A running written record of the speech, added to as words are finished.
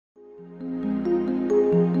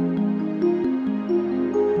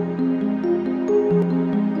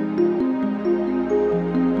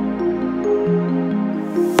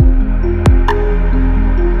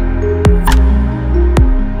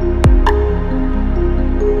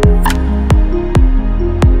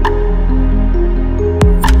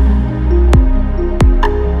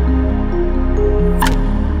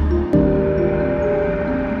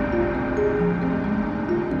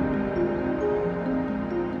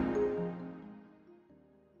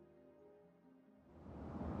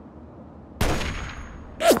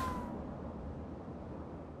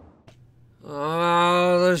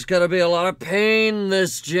there's gonna be a lot of pain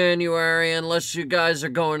this January unless you guys are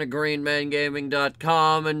going to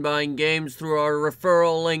greenmangaming.com and buying games through our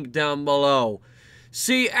referral link down below.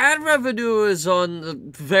 See, ad revenue is on the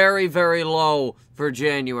very, very low for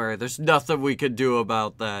January. There's nothing we could do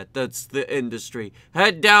about that. That's the industry.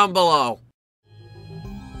 Head down below.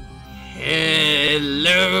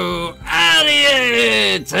 Hello,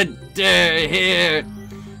 audience! Today here.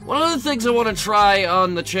 One of the things I want to try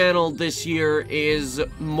on the channel this year is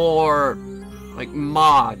more, like,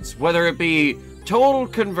 mods. Whether it be total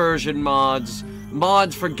conversion mods,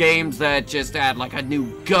 mods for games that just add, like, a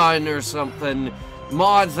new gun or something,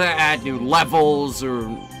 mods that add new levels, or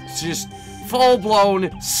just full-blown,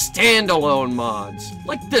 standalone mods.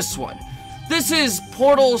 Like this one. This is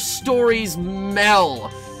Portal Stories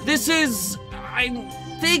Mel. This is, I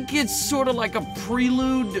think it's sort of like a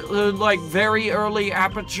prelude, like very early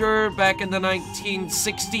Aperture back in the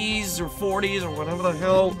 1960s or 40s or whatever the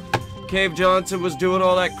hell. Cave Johnson was doing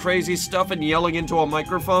all that crazy stuff and yelling into a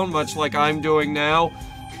microphone, much like I'm doing now.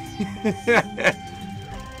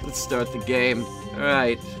 Let's start the game.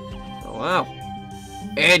 Alright. Oh, wow.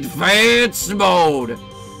 Advanced mode!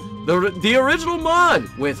 The original mod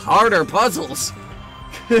with harder puzzles.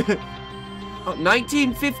 Oh,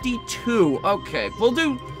 1952. Okay, we'll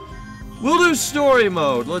do story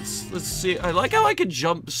mode. Let's see. I like how I could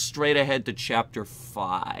jump straight ahead to chapter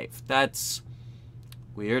 5. That's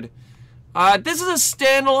weird. This is a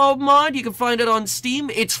standalone mod. You can find it on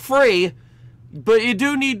Steam. It's free, but you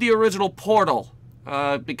do need the original Portal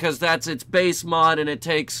because that's its base mod, and it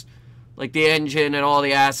takes like the engine and all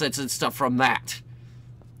the assets and stuff from that.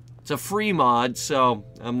 It's a free mod, so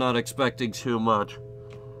I'm not expecting too much.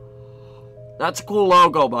 That's a cool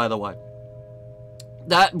logo, by the way.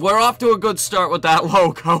 We're off to a good start with that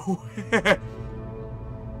logo.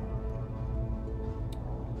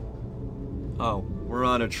 Oh, we're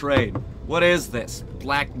on a train. What is this?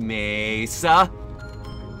 Black Mesa?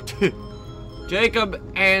 Jacob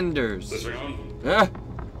Anders. This thing on? Huh?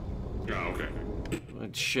 Yeah, okay.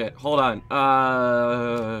 Shit, hold on.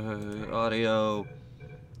 Audio.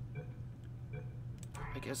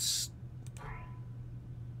 I guess.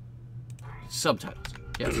 Subtitles.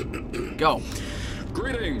 Yes. Go.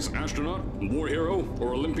 Greetings, astronaut, war hero,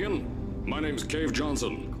 or Olympian. My name's Cave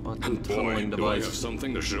Johnson. And boy, do I have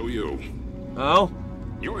something to show you. Oh?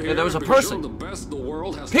 You're here Yeah, there was a because person. you're the best the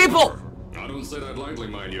world has People! to offer. I don't say that lightly,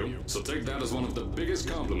 mind you. So take that as one of the biggest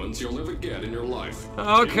compliments you'll ever get in your life.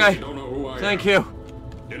 Okay. You don't know who I Thank am. you.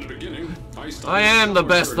 In the beginning, I am the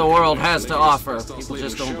best the world has to offer. People People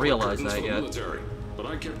just don't realize that yet. But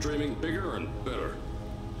I kept dreaming bigger and better.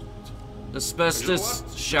 Asbestos You know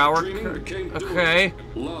what? shower Dreaming became doing. okay.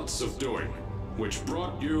 Lots of doing, which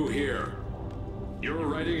brought you here. You're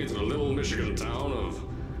riding into the little Michigan town of...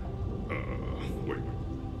 wait.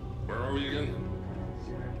 Where are we again?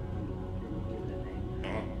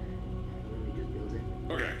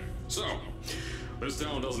 Okay, so... This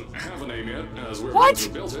town doesn't have a name yet, as we're What? the ones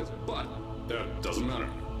who built it, but that doesn't matter.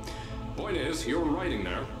 Point is, you're riding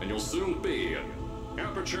there, and you'll soon be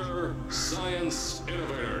Aperture Science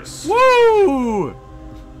Innovators. Woo!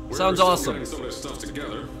 We're Sounds still awesome. getting some of this stuff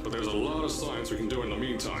together, but there's a lot of science we can do in the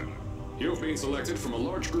meantime. You've been selected from a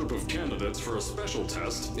large group of candidates for a special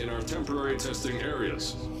test in our temporary testing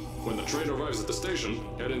areas. When the train arrives at the station,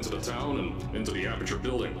 head into the town and into the Aperture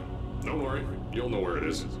building. Don't worry, you'll know where it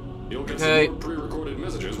is. You'll get some more pre-recorded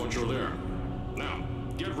messages once you're there. Now,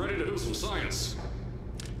 get ready to do some science.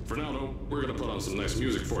 For now, though, we're gonna put on some nice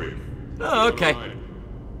music for you. Oh, okay.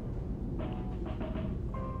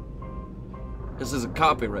 This isn't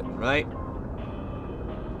copywritten, right?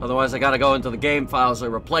 Otherwise, I gotta go into the game files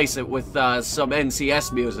and replace it with some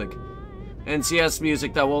NCS music. NCS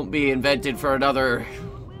music that won't be invented for another...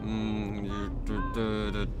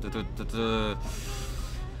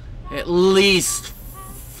 at least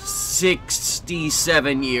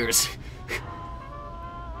 67 years.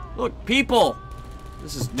 Look, people!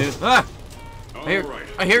 This is new. Ah!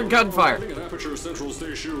 I hear gunfire. At Aperture Central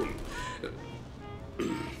Station.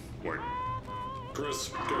 Wait. Chris,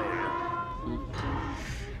 get over here.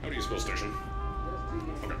 How do you spell station?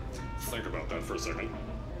 Okay. Think about that for a second.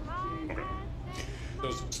 Okay.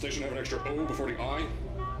 Does station have an extra O before the I?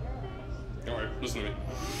 Alright, listen to me.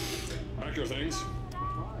 Pack your things.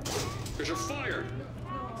 Because you're fired!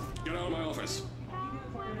 Get out of my office.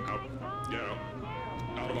 Out. Get out.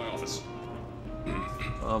 Out of my office.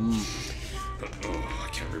 Oh, I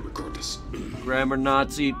can't re-record this. Grammar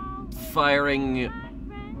Nazi firing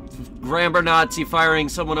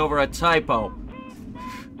someone over a typo.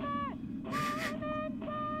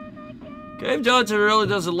 Cave Johnson really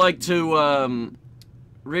doesn't like to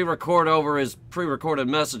re-record over his pre-recorded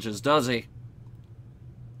messages, does he?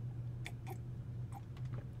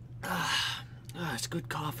 It's good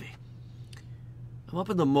coffee. I'm up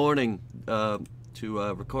in the morning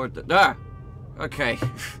to record the... Okay.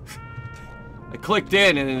 I clicked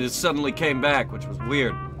in and it suddenly came back, which was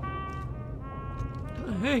weird.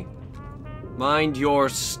 Hey. Mind your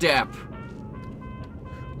step.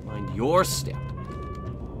 Mind your step.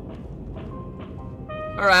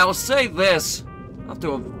 Alright, I'll say this. Off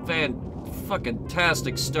to a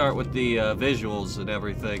fan-fucking-tastic start with the visuals and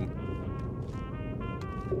everything.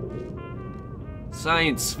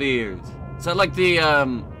 Science spheres. Is that like the,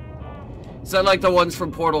 Is that like the ones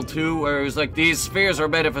from Portal 2, where it was like, these spheres are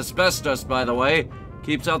made of asbestos, by the way.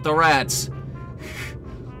 Keeps out the rats.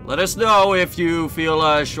 Let us know if you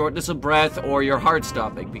feel shortness of breath or your heart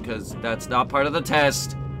stopping, because that's not part of the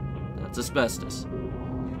test. That's asbestos.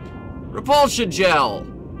 Repulsion gel.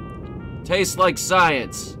 Tastes like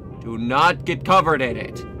science. Do not get covered in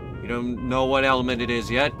it. You don't know what element it is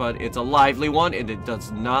yet, but it's a lively one, and it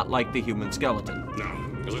does not like the human skeleton. Now,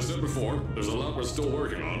 as I said before, there's a lot we're still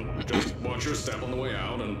working on. Just watch your step on the way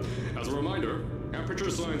out, and as a reminder,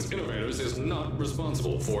 Aperture Science Innovators is not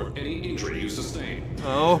responsible for any injury you sustain.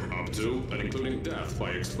 Oh. Up to and including death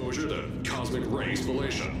by exposure to cosmic ray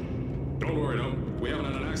spallation. Don't worry, though. We haven't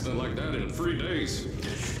had an accident like that in 3 days.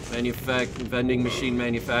 Vending machine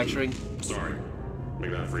manufacturing. Sorry.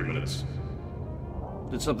 Make that 3 minutes.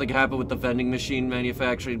 Did something happen with the vending machine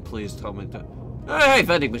manufacturing? Please tell me to... Hey,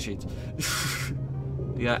 vending machines.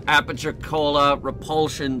 Yeah, Aperture Cola,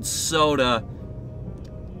 Repulsion Soda.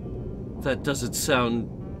 That doesn't sound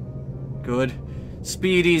good.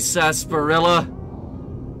 Speedy Sarsaparilla.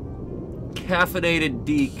 Caffeinated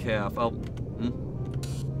decaf. Oh,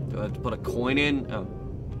 do I have to put a coin in? Oh.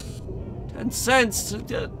 10 cents.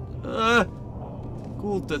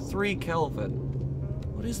 Cooled to 3 Kelvin.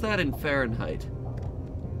 What is that in Fahrenheit?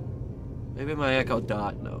 Maybe my Echo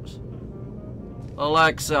Dot knows.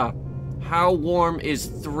 Alexa, how warm is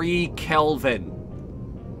 3 Kelvin?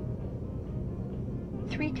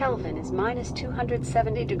 3 Kelvin is minus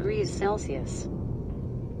 270 degrees Celsius.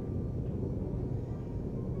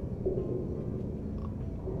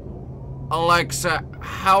 Alexa,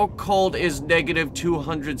 how cold is negative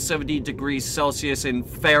 270 degrees Celsius in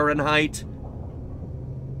Fahrenheit?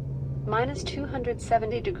 Minus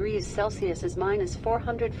 270 degrees Celsius is minus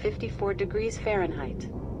 454 degrees Fahrenheit.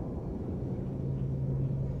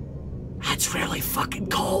 That's really fucking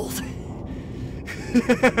cold.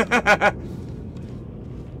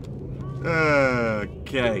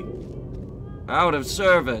 Okay. Out of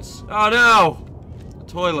service. Oh no! The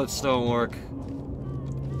toilets don't work.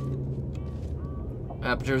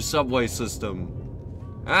 Aperture subway system.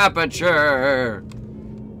 Aperture!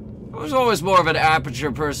 I was always more of an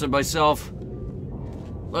Aperture person myself.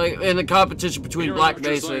 Like, in the competition between Here Black at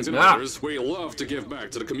Aperture Mesa Science and... Innovators, we love to give back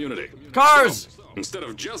to the community. Cars! So, instead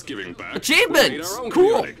of just giving back, Achievements! we made our own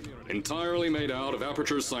Cool! community, entirely made out of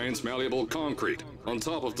Aperture Science malleable concrete, on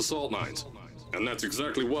top of the salt mines. And that's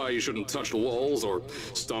exactly why you shouldn't touch the walls or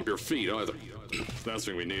stomp your feet either. Last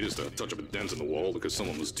thing we need is to touch up a dent in the wall because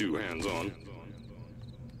someone was too hands-on.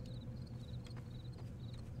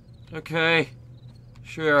 Okay.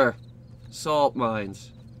 Sure. Salt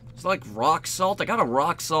mines. It's like rock salt. I got a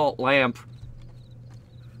rock salt lamp.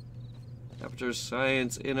 Aperture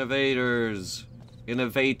Science Innovators.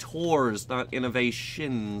 Innovators, not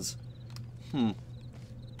innovations. I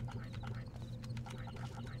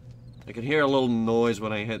can hear a little noise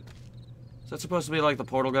when I hit. Is that supposed to be like the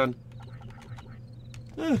portal gun?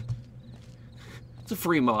 It's a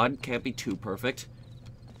free mod. Can't be too perfect.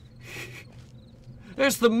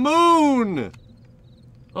 There's the moon!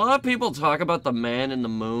 A lot of people talk about the man in the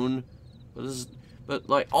moon, but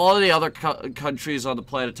like all of the other countries on the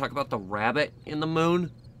planet talk about the rabbit in the moon.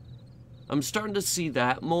 I'm starting to see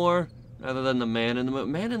that more rather than the man in the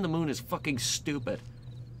moon. Man in the moon is fucking stupid.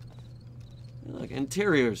 Like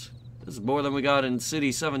interiors. This is more than we got in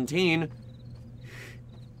City 17.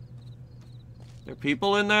 There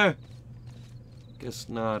people in there? Guess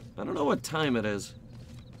not. I don't know what time it is.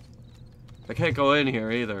 I can't go in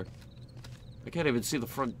here either. I can't even see the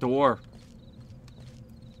front door.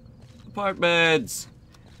 Apartments!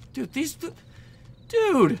 Dude, these...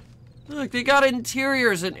 Dude! Look, they got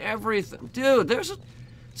interiors and everything. Dude, there's...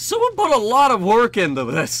 Someone put a lot of work into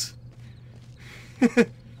this.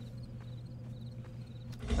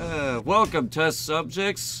 Welcome, test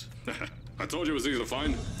subjects. I told you it was easy to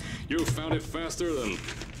find. You found it faster than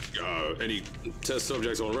any test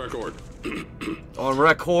subjects on record. On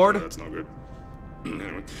record? That's not good.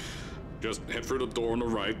 Anyway, just head through the door on the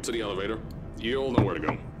right to the elevator. You'll know where to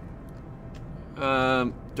go.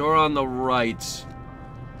 Door on the right.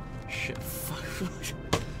 Shit, fuck.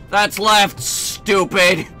 That's left,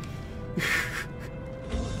 stupid!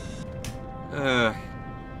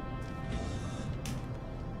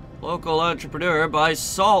 Local entrepreneur buys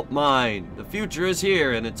salt mine. The future is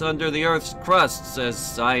here, and it's under the Earth's crust, says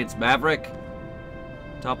Science Maverick.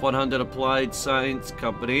 Top 100 applied science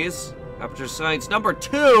companies. Aperture Science number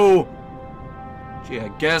 2! Gee, I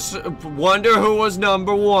guess, wonder who was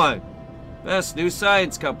number 1. Best new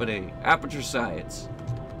science company. Aperture Science.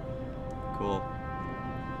 Cool.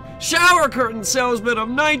 Shower curtain salesman of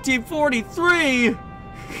 1943!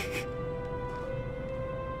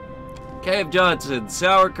 Cave Johnson,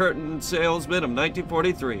 shower curtain salesman of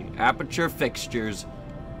 1943. Aperture fixtures.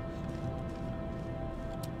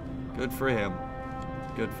 Good for him.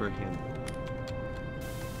 Good for him.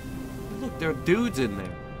 Look, there are dudes in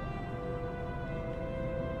there.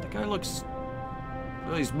 The guy looks...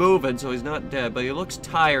 Well, he's moving, so he's not dead, but he looks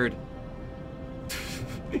tired.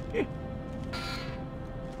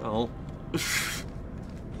 Oh. Look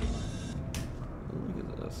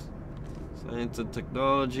at this. Science and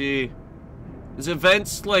technology. Is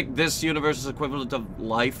events like this universe's equivalent of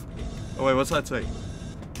life? Oh wait, what's that say?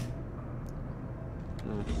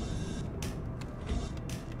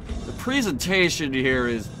 The presentation here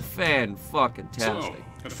is fan-fucking-tastic. So,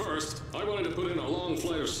 at first, I wanted to put in a long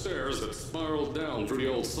flight of stairs that spiraled down through the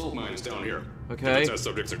old salt mines down here. Okay. The test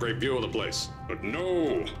subjects a great view of the place. But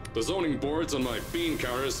no! The zoning boards on my bean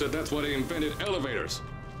counters said that's why they invented elevators.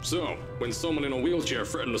 So, when someone in a wheelchair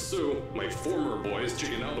threatened to sue, my former boys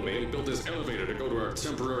chickened out of me and built this elevator to go to our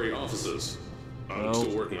temporary offices. I'm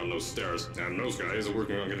still working on those stairs, and those guys are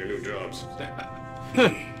working on getting new jobs.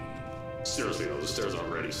 Seriously though, the stairs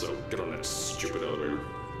aren't ready, so get on that stupid elevator.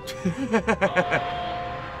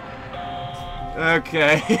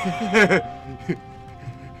 Okay.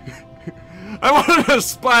 I wanted a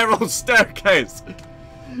spiral staircase,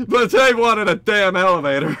 but they wanted a damn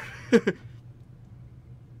elevator.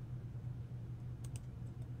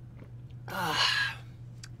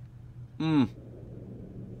 I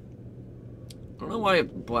don't know why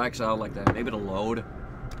it blacks out like that. Maybe to load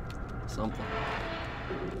something.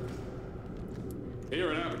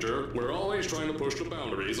 Here at Aperture, we're always trying to push the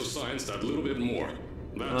boundaries of science that little bit more.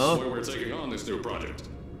 That's why we're taking on this new project.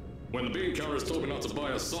 When the bean counters told me not to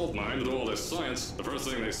buy a salt mine to do all this science, the first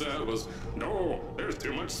thing they said was, "No, there's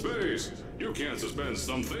too much space. You can't suspend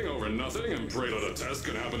something over nothing and pray that a test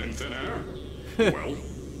can happen in thin air." Well,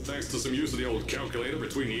 thanks to some use of the old calculator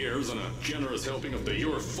between the ears and a generous helping of the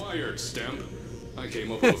 "you're fired" stamp, I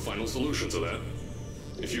came up with a final solution to that.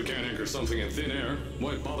 If you can't anchor something in thin air,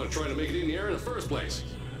 why bother trying to make it in the air in the first place?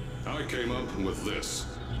 I came up with this.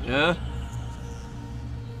 Yeah?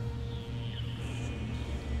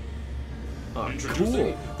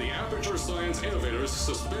 Introducing the Aperture Science Innovator's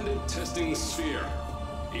Suspended Testing Sphere.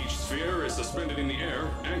 Each sphere is suspended in the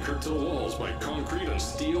air, anchored to the walls by concrete and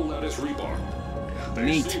steel lattice rebar.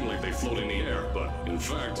 They seem like they float in the air, but in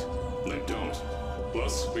fact, they don't.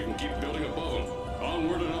 Plus, we can keep building above them,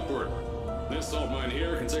 onward and upward. This salt mine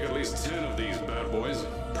here can take at least 10 of these bad boys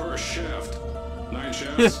per shaft. 9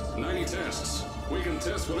 shafts, 90 tests. We can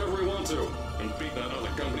test whatever we want to and beat that other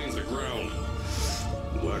company into the ground.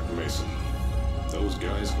 Black Mason. Those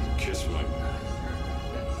guys can kiss my...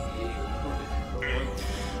 Anyway,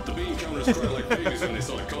 the bean counters cried like babies when they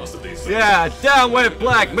saw the cost of these things. Yeah, down with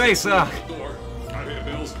Black Mesa! I pay the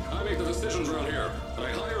bills, I make the decisions around here, and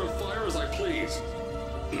I hire and fire as I please.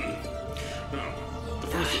 Now, the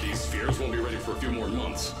first of these spheres won't be ready for a few more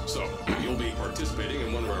months, so you'll be participating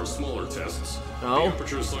in one of our smaller tests. The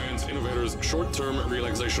Aperture Science Innovator's Short-Term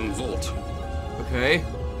Relaxation Vault. Okay.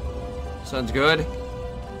 Sounds good.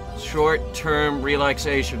 Short-term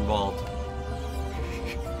relaxation vault.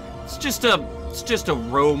 It's just a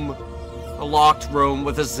room. A locked room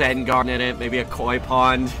with a Zen garden in it, maybe a koi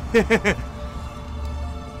pond. That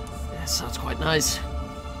sounds quite nice.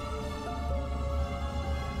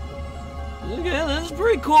 Yeah, this is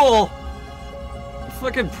pretty cool. The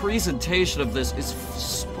fucking presentation of this is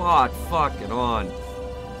spot fucking on.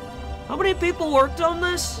 How many people worked on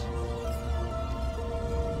this?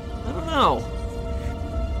 I don't know.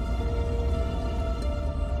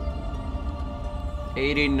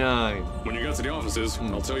 89. When you get to the offices,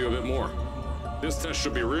 I'll tell you a bit more. This test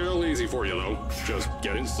should be real easy for you, though. Just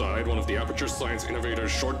get inside one of the Aperture Science Innovator's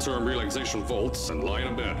short-term relaxation vaults and lie in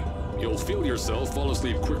a bed. You'll feel yourself fall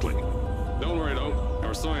asleep quickly. Don't worry, though.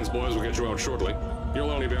 Our science boys will get you out shortly. You'll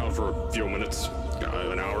only be out for a few minutes.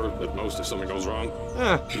 An hour at most if something goes wrong.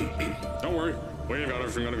 Don't worry. We've got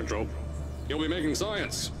everything under control. You'll be making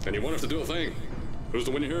science, and you won't have to do a thing. Who's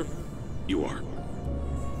the winner here? You are.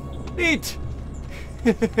 Neat.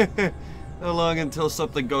 How long until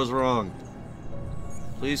something goes wrong?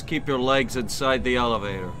 Please keep your legs inside the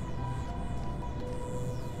elevator.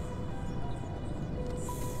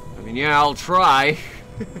 I mean, yeah, I'll try.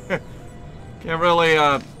 Can't really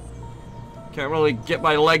get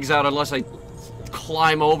my legs out unless I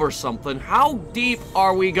climb over something. How deep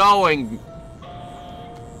are we going?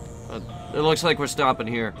 It looks like we're stopping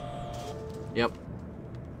here. Yep.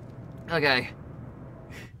 Okay.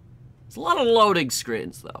 It's a lot of loading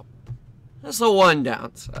screens, though. That's the one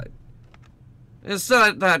downside. It's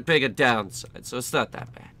not that big a downside, so it's not that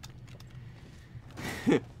bad.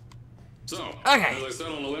 So, okay. as I said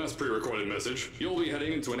on the last pre-recorded message, you'll be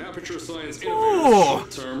heading into an Aperture Science Innovative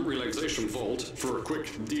short-term relaxation vault for a quick,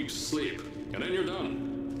 deep sleep. And then you're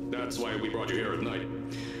done. That's why we brought you here at night.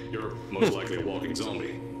 You're most likely a walking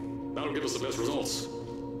zombie. That'll give us the best results.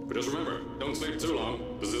 But just remember, don't sleep too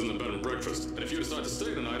long. This isn't a bed and breakfast. And if you decide to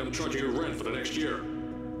stay the night, I'm charging you rent for the next year.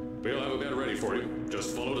 We'll have a bed ready for you.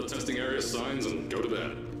 Just follow the testing area signs and go to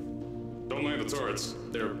bed. Don't mind the turrets.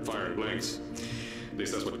 They're firing blanks. At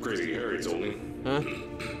least that's what Crazy Harry told me. Huh?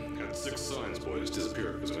 Had 6 signs, boys,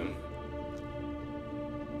 disappear because of him.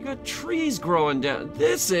 You got trees growing down.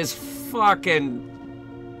 This is fucking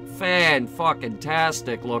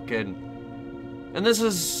fan-fucking-tastic looking. And this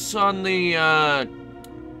is on the,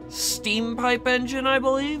 steam pipe engine, I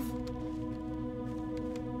believe?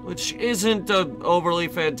 Which isn't a overly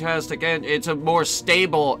fantastic it's a more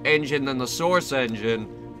stable engine than the source engine.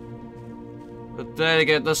 But then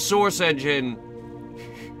again, the source engine...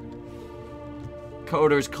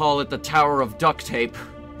 Coders call it the Tower of Duct Tape.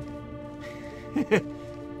 But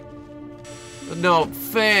no,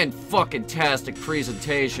 fan-fucking-tastic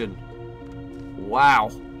presentation.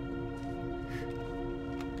 Wow.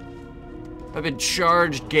 I've been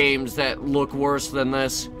charged games that look worse than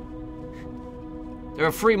this. There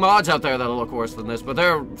are free mods out there that'll look worse than this, but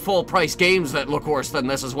there are full-price games that look worse than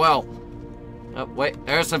this as well. Oh, wait,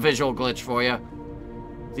 there's a visual glitch for you.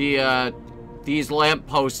 These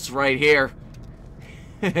lampposts right here.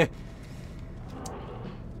 It's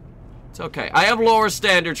okay. I have lower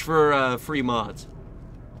standards for, free mods.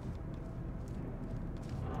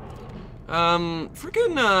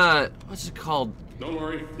 Freaking, what's it called? Don't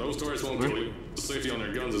worry, those turrets won't kill you. The safety on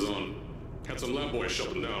their guns is on. Had some lab boys shut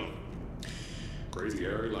them down. Crazy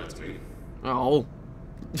Harry lied to me. Oh.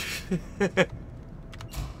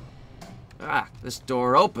 Ah, this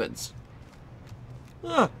door opens.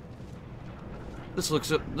 Huh. This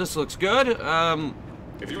looks good.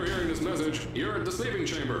 If you're hearing this message, you're at the sleeping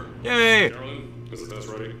chamber. Yay! Carolyn, is the test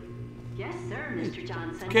ready? Yes, sir, Mr.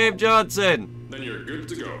 Johnson. Cave Johnson. Then you're good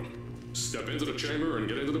to go. Step into the chamber and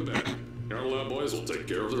get into the bed. Our lab boys will take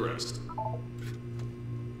care of the rest.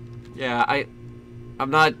 Yeah,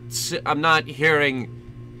 I'm not hearing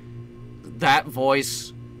that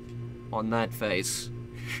voice on that face.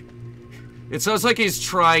 It sounds like he's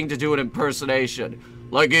trying to do an impersonation.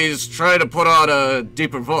 Like he's trying to put on a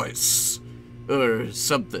deeper voice. Or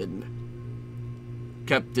something.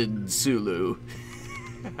 Captain Sulu.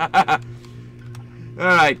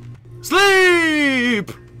 Alright.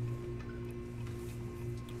 Sleep!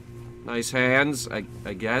 Nice hands, I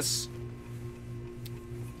guess.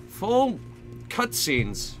 Full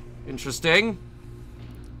cutscenes. Interesting.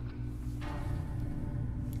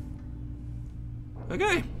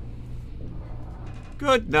 Okay.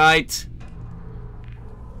 Good night.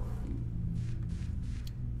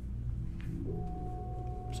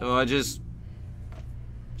 So I just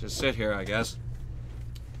sit here, I guess.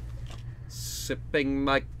 Sipping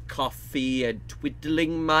my coffee and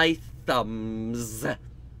twiddling my thumbs.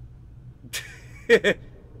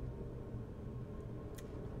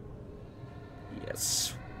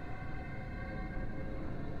 Yes.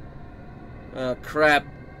 Oh, crap.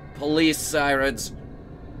 Police sirens.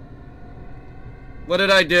 What did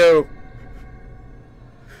I do?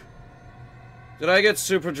 Did I get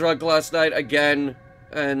super drunk last night again?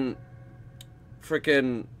 And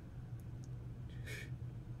frickin'...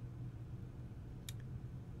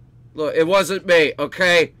 Look, it wasn't me,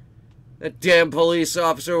 okay? That damn police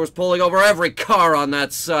officer was pulling over every car on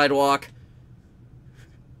that sidewalk.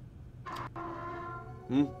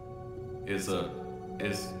 Hmm? Is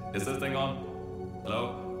this thing on?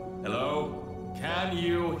 Hello? Hello? Can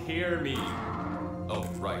you hear me? Oh,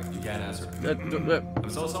 right, you can't answer. I'm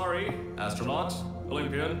so sorry, astronaut,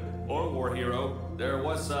 Olympian, or war hero. There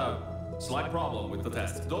was a slight problem with the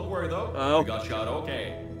test. Don't worry though, you got shot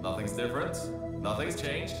okay. Nothing's different, nothing's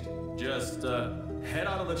changed. Just head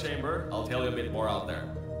out of the chamber, I'll tell you a bit more out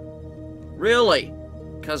there. Really?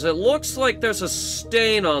 Because it looks like there's a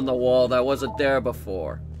stain on the wall that wasn't there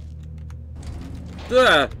before.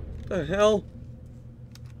 The hell?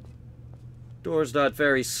 Door's not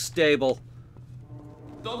very stable.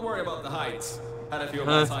 Don't worry about the heights. Had a few of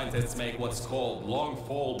my scientists make what's called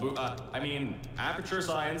long-fall aperture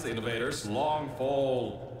science innovators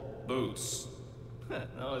long-fall boots. That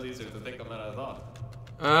was easier to think of than I thought.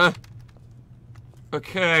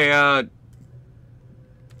 Okay, I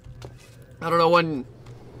don't know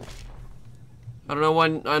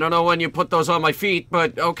when you put those on my feet,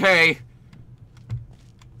 but okay.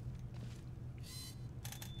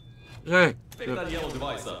 Pick that yellow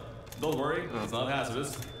device up. Don't worry, it's not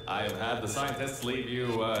hazardous. I've had the scientists leave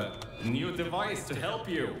you a new device to help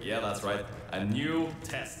you. Yeah, that's right. A new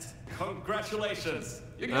test. Congratulations!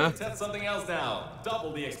 You get to test something else now.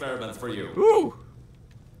 Double the experiments for you. Ooh!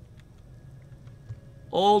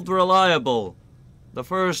 Old Reliable. The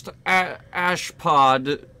first ash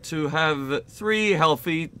pod to have 3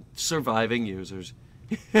 healthy surviving users.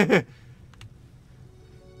 So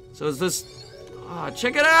is this...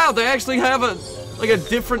 check it out! They actually have a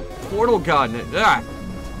different portal gun.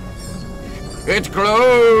 It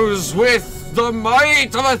glows with the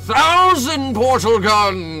might of 1,000 portal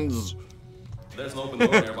guns! There's an open door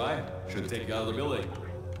nearby. Should take you out of the building.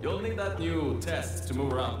 You'll need that new test to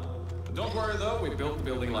move around. Don't worry though, we built the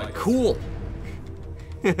building like this. Cool.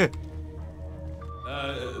 Don't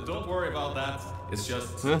worry about that. It's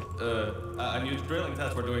just a new drilling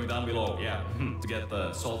test we're doing down below. Yeah, to get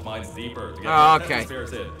the salt mines deeper. To get the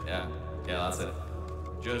atmospheres in. Yeah, that's it.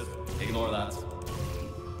 Just ignore that.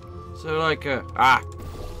 So like, there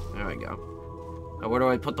we go. Now where do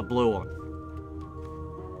I put the blue one?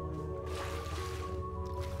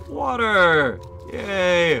 Water!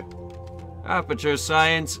 Yay! Aperture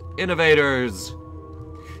Science Innovators.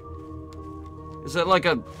 Is that like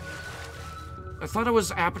a... I thought it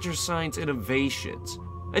was Aperture Science Innovations.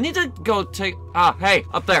 I need to go take... hey,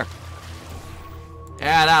 up there.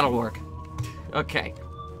 Yeah, that'll work. Okay.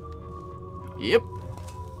 Yep.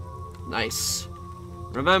 Nice.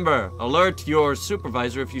 Remember, alert your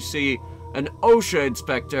supervisor if you see an OSHA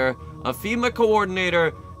inspector, a FEMA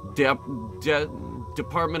coordinator,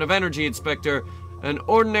 Department of Energy inspector, an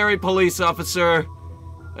ordinary police officer,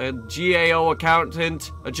 a GAO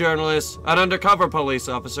accountant, a journalist, an undercover police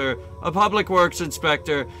officer, a public works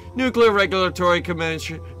inspector, nuclear regulatory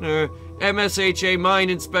commissioner, MSHA mine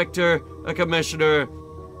inspector, a commissioner,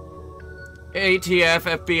 ATF,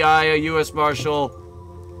 FBI, a U.S. Marshal,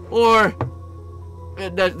 or...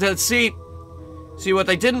 See, what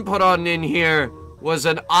they didn't put on in here was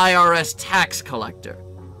an IRS tax collector.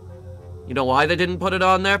 You know why they didn't put it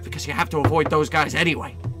on there? Because you have to avoid those guys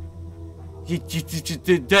anyway.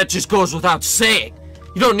 That just goes without saying.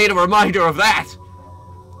 You don't need a reminder of that.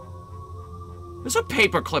 There's a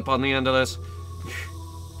paper clip on the end of this.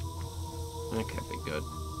 That can't be good.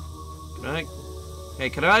 Can I... Hey,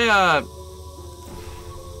 can I,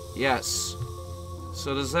 Yes.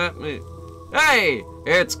 So does that mean... Hey!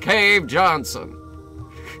 It's Cave Johnson.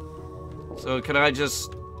 So can I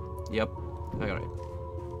just... Yep. Alright.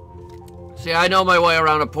 See, I know my way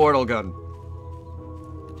around a portal gun.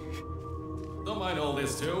 Don't mind all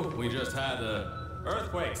this too. We just had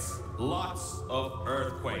earthquakes. Lots of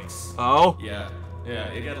earthquakes. Oh? Yeah,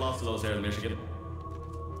 you get lots of those here in Michigan.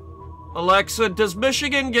 Alexa, does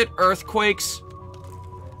Michigan get earthquakes?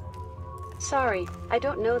 Sorry, I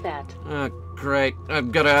don't know that. Great. I'm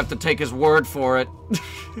gonna have to take his word for it.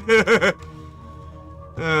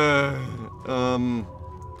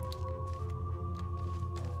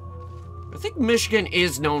 I think Michigan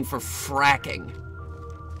is known for fracking,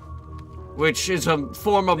 which is a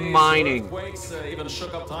form of mining. Earthquakes even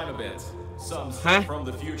shook up time a bit. Some from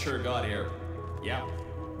the future got here. Yeah,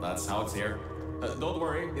 that's how it's here. Don't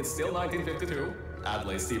worry, it's still 1952.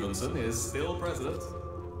 Adlai Stevenson is still president.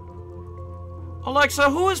 Alexa,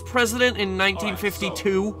 who was president in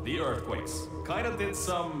 1952? Right, so, the earthquakes kind of did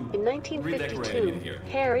some in 1952,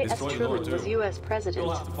 Harry S. Truman was U.S.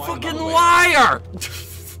 president. Fucking liar!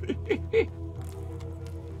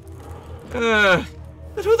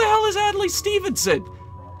 But who the hell is Adlai Stevenson?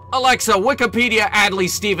 Alexa, Wikipedia Adlai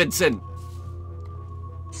Stevenson.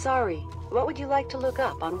 Sorry, what would you like to look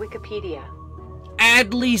up on Wikipedia?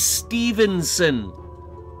 Adlai Stevenson.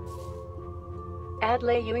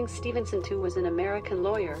 Adlai Ewing Stevenson II was an American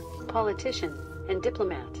lawyer, politician, and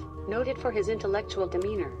diplomat, noted for his intellectual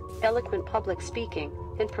demeanor, eloquent public speaking,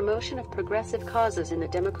 and promotion of progressive causes in the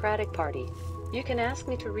Democratic Party. You can ask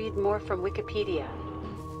me to read more from Wikipedia.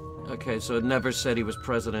 Okay, so it never said he was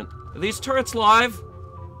president. Are these turrets live?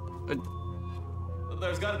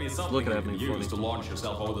 There's gotta be something you can use to launch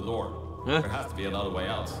yourself over the door. Huh? There has to be another way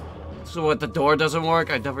out. So what, the door doesn't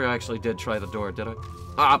work? I never actually did try the door, did I?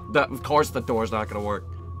 Of course the door's not gonna work.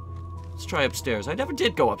 Let's try upstairs. I never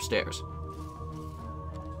did go upstairs.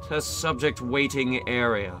 Test subject waiting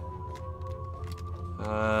area.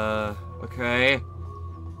 Okay.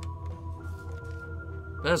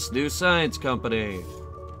 Best new science company.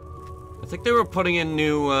 I think they were putting in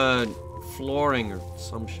new, flooring or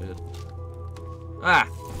some shit. Ah!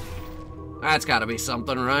 That's gotta be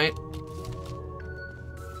something, right?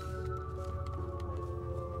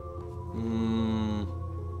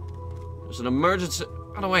 There's an emergency.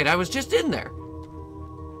 Oh, no, wait, I was just in there.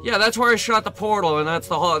 Yeah, that's where I shot the portal, and that's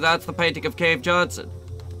the painting of Cave Johnson.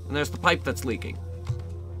 And there's the pipe that's leaking.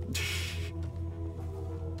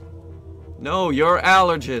 No, your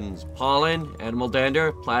allergens. Pollen, animal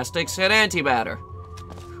dander, plastics, and antimatter.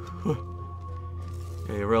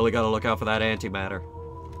 Yeah, you really gotta look out for that antimatter.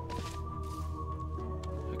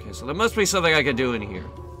 Okay, so there must be something I can do in here.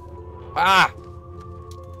 Ah!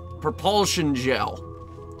 Propulsion gel.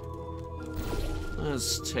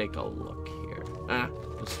 Let's take a look here. Ah,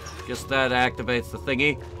 guess that activates the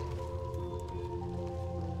thingy.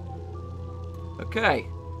 Okay.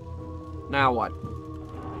 Now what?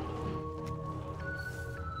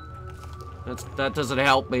 That doesn't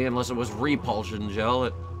help me unless it was repulsion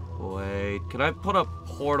gel. Wait, can I put a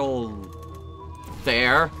portal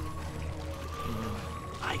there?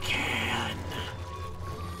 I can.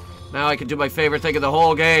 Now I can do my favorite thing in the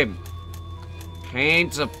whole game.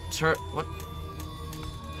 Paint a what?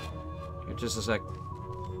 Here, just a sec.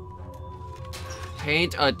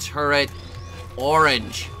 Paint a turret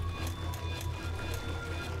orange.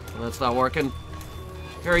 Well, that's not working.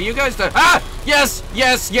 Here, are you guys the— Ah! Yes!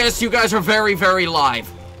 Yes! Yes! You guys are very, very live.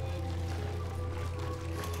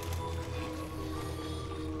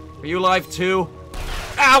 Are you live too?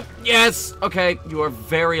 Ow! Yes! Okay, you are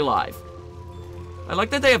very live. I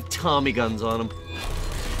like that they have Tommy guns on them.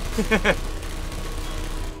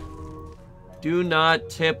 Do not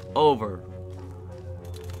tip over.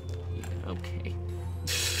 Yeah, okay.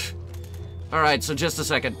 Alright, so just a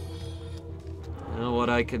second. Now what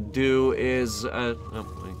I could do is, I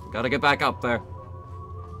gotta get back up there.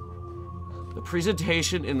 The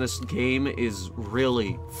presentation in this game is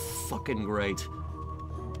really fucking great.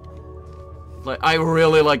 Like, I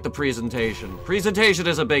really like the presentation. Presentation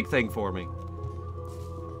is a big thing for me.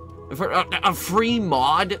 For a free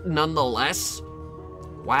mod, nonetheless.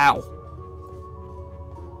 Wow.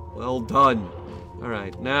 Well done.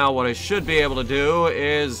 Alright, now what I should be able to do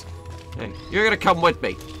is... Hey, you're gonna come with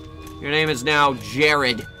me. Your name is now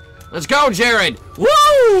Jared. Let's go, Jared! Woo!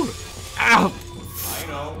 Ow! I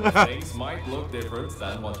know, things might look different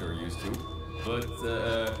than what you're used to. But,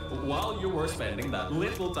 while you were spending that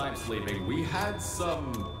little time sleeping, we had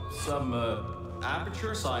some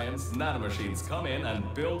amateur science nanomachines come in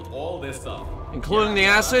and build all this stuff. Including the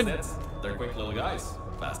acid? They're quick little guys.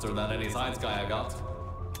 Faster than any science guy I got.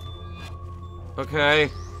 Okay.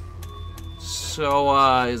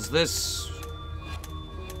 So, is this...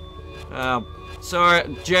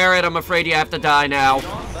 sorry, Jared, I'm afraid you have to die now.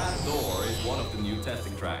 Beyond that door is one of the new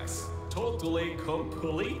testing tracks. Totally,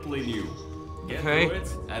 completely new. Get through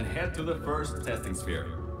it and head to the first testing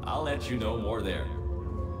sphere. I'll let you know more there.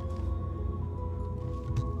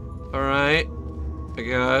 Alright. I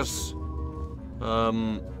guess.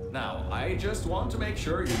 Now, I just want to make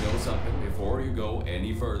sure you know something before you go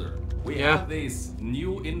any further. We have these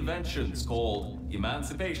new inventions called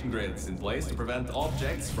emancipation grids in place to prevent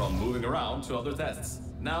objects from moving around to other tests.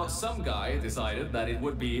 Now, some guy decided that it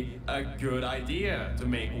would be a good idea to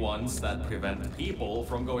make ones that prevent people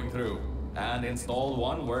from going through, and installed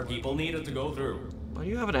one where people needed to go through. Why do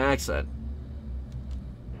you have an accent?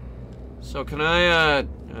 So can I,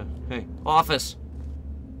 hey, office.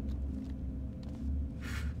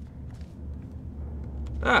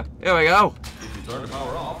 Ah, here we go. If you turn the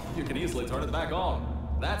power off, you can easily turn it back on.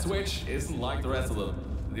 That switch isn't like the rest of them.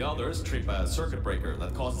 The others trip a circuit breaker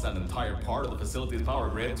that causes an entire part of the facility's power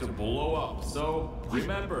grid to blow up. So,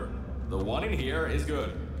 remember, the one in here is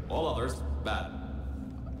good. All others, bad.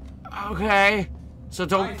 Okay. So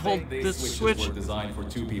don't pull these this switches switch. were designed for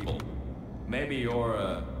two people. Maybe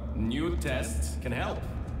your new test can help.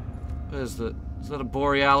 What is that? Is that a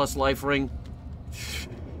Borealis life ring?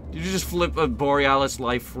 Did you just flip a Borealis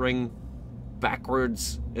life ring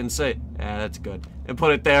backwards and say, "Ah, that's good," and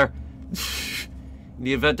put it there? In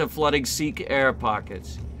the event of flooding, seek air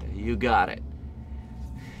pockets. You got it.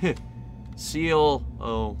 Seal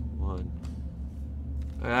 01.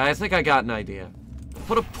 I think I got an idea.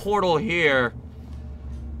 Put a portal here.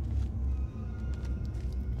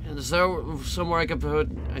 And is there somewhere I can put...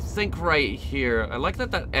 I think right here. I like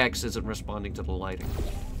that that X isn't responding to the lighting.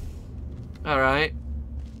 Alright.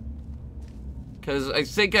 Because I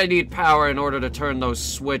think I need power in order to turn those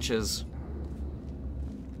switches.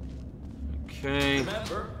 Okay.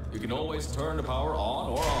 Remember, you can always turn the power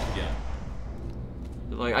on or off again.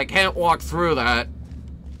 Like, I can't walk through that.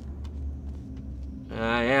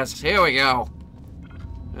 Yes, here we go.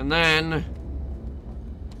 And then...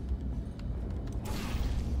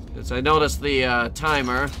 as I noticed the,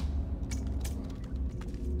 timer.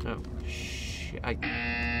 Oh, shit.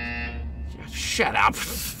 Shut up.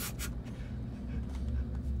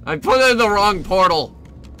 I put it in the wrong portal.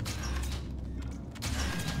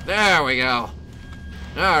 There we go.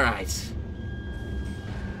 Alright.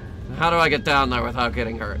 How do I get down there without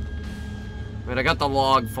getting hurt? I mean, I got the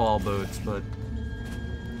log fall boots, but...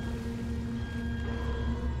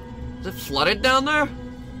 is it flooded down there?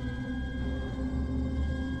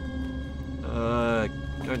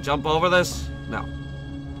 Can I jump over this? No.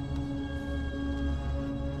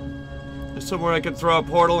 There's somewhere I can throw a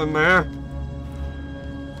portal in there?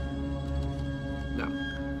 No.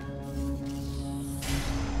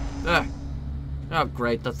 Ah. Oh,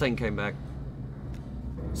 great, the thing came back.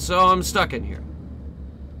 So I'm stuck in here.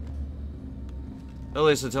 At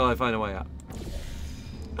least until I find a way out.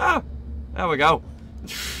 Ah! There we go.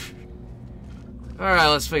 Alright,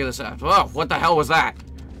 let's figure this out. Whoa, what the hell was that?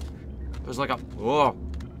 It was like a... whoa.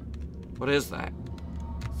 What is that?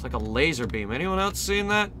 It's like a laser beam. Anyone else seen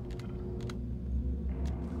that?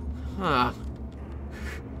 Huh.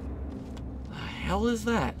 The hell is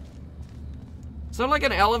that? Is that like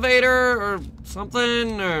an elevator or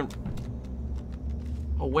something? Or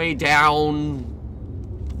a way down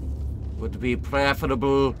would be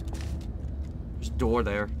preferable. There's a door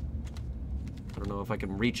there. I don't know if I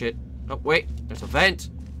can reach it. Oh, wait. There's a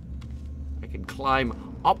vent. I can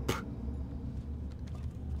climb up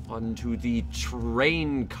onto the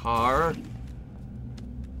train car.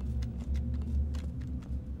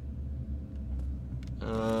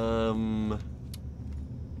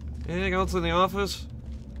 Anything else in the office?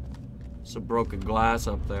 Some broken glass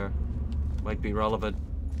up there. Might be relevant.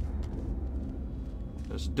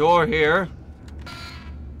 There's a door here.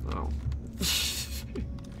 Oh.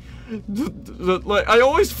 Like, I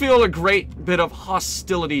always feel a great bit of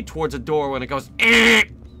hostility towards a door when it goes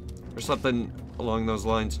or something along those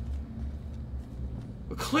lines.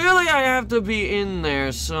 But clearly I have to be in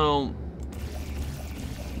there, so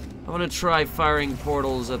I'm gonna try firing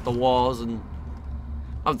portals at the walls, and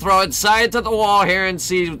I'm throwing science at the wall here and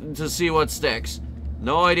see what sticks.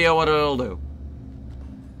 No idea what it'll do.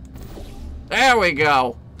 There we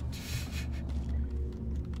go.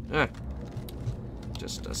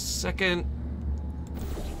 Just a second.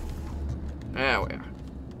 There we are.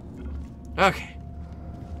 Okay.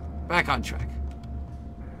 Back on track.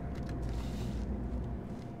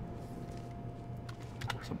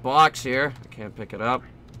 There's a box here. I can't pick it up.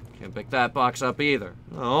 Can't pick that box up either.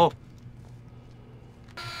 Oh.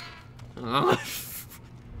 The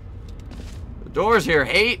doors here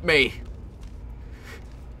hate me.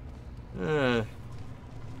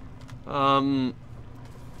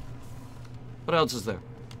 What else is there?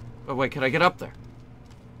 Oh wait, can I get up there?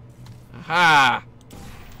 Aha!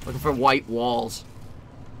 Looking for white walls.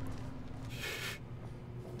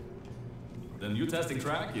 The new testing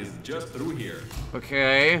track is just through here.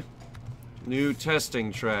 Okay. New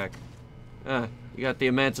testing track. You got the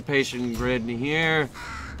emancipation grid in here.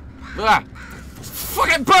 Ah!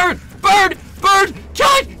 Fucking bird! Bird! Bird! Kill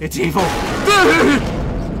it! It's evil!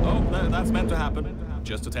 Oh, that's meant to happen.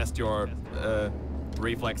 Just to test your,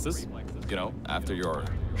 reflexes. You know, after your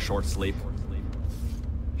short sleep.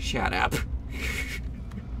 Shut up.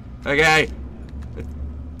 Okay. I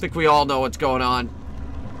think we all know what's going on.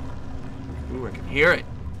 Ooh, I can hear it.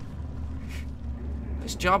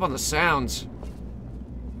 Nice job on the sounds.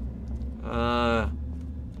 Can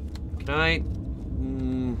I...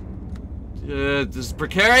 this is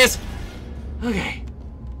precarious. Okay.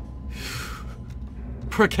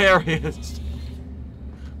 Precarious.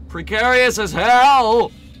 Precarious as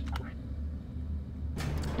hell!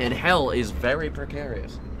 And hell is very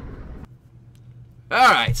precarious.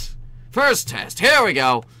 Alright. First test. Here we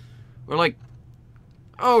go. We're like,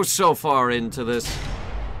 oh, so far into this.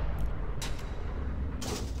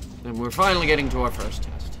 And we're finally getting to our first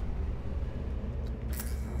test.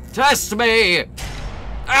 Test me!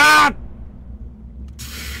 Ah!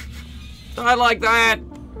 I like that!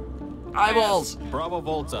 Eyeballs! Yes, Bravo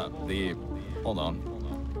Volta, the... hold on.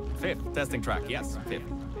 5th testing track, yes,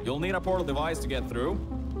 5th. You'll need a portal device to get through.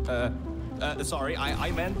 Sorry,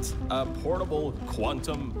 I meant a portable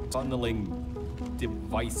quantum tunneling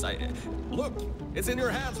device. Look, it's in your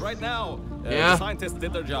hands right now. Yeah. The scientists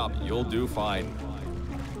did their job. You'll do fine.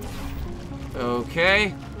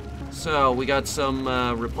 Okay. So, we got some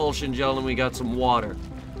repulsion gel and we got some water.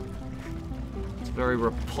 It's very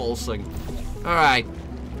repulsing. Alright.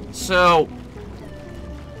 So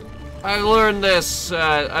I learned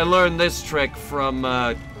this trick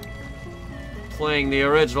from playing the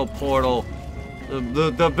original Portal.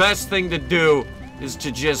 The best thing to do is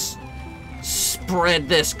to just spread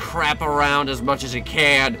this crap around as much as you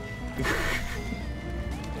can.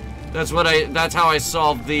 That's how I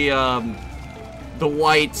solved the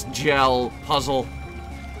white gel puzzle.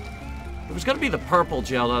 It was gonna be the purple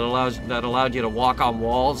gel that allowed you to walk on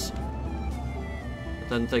walls. But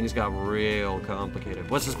then things got real complicated.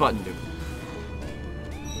 What's this button do?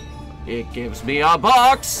 It gives me a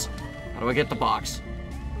box! How do I get the box?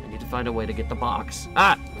 I need to find a way to get the box.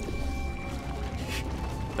 Ah!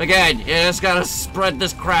 Again, you just gotta spread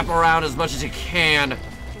this crap around as much as you can.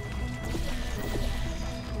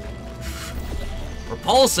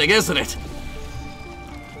 Repulsing, isn't it?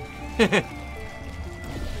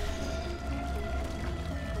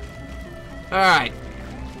 Alright.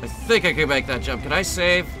 I think I can make that jump. Can I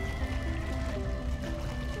save?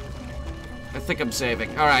 I think I'm saving.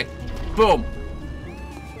 Alright. Boom.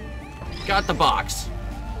 Got the box.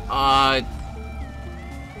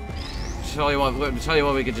 Tell you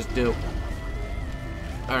what we could just do.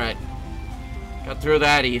 Alright. Got through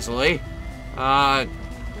that easily.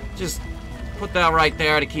 Just put that right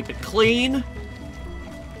there to keep it clean.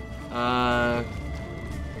 The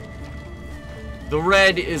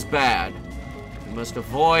red is bad. You must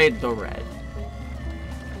avoid the red.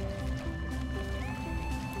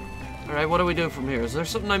 Alright, what do we do from here? Is there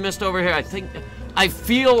something I missed over here? I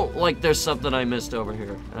feel like there's something I missed over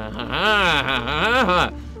here.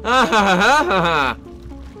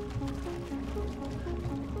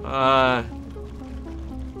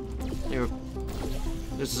 Here.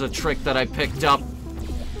 This is a trick that I picked up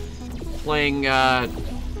playing,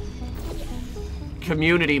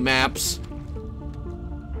 community maps.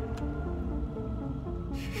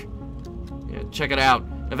 Yeah, check it out.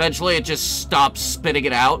 Eventually it just stops spitting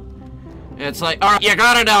it out. And it's like, alright, you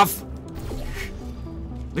got enough!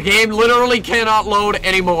 The game literally cannot load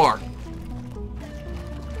anymore.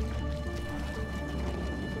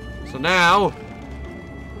 So now...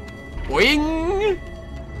 Boing!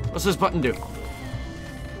 What's this button do?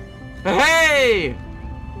 Hey!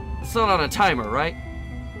 It's not on a timer, right?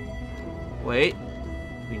 Wait.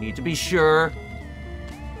 We need to be sure.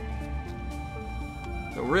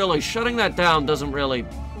 So really, shutting that down doesn't really...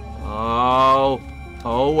 Oh.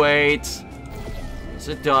 Oh, wait. Yes,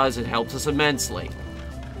 it does. It helps us immensely.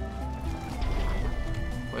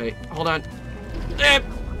 Wait, hold on. Dip!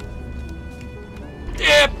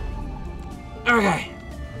 Dip! Okay.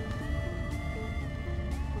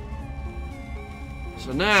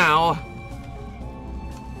 So now...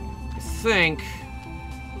 I think...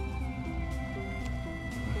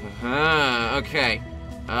 okay.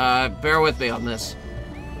 Bear with me on this.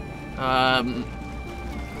 What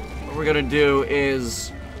we're gonna do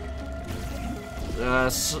is... the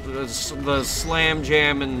slam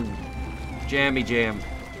jam and jammy jam.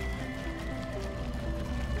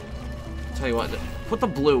 Tell you what, put the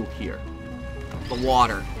blue here. The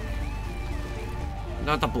water.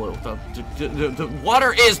 Not the blue. The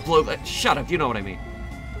water is blue. Shut up, you know what I mean.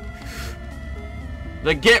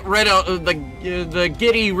 The get rid of the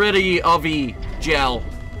giddy riddy ofy gel.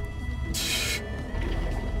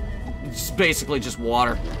 It's basically just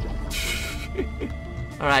water.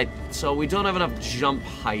 Alright, so we don't have enough jump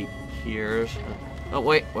height here. Oh,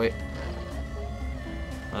 wait.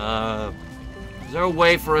 Is there a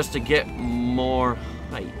way for us to get more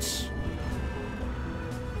height?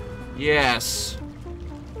 Yes.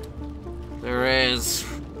 There is.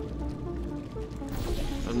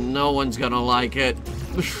 And no one's gonna like it.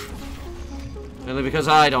 Only because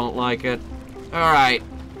I don't like it. Alright.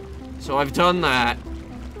 So I've done that.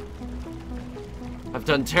 I've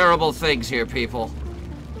done terrible things here, people.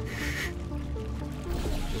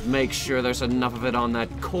 Just make sure there's enough of it on that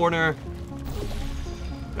corner.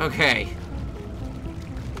 Okay.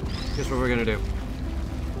 Here's what we're gonna do.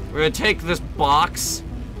 We're gonna take this box.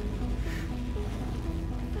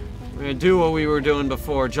 We're gonna do what we were doing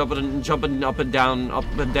before, jumping up and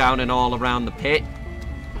down and all around the pit.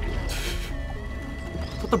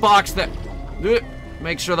 Put the box there.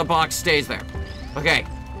 Make sure the box stays there. Okay.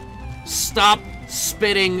 Stop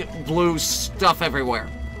spitting blue stuff everywhere.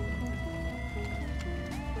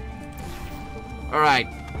 Alright.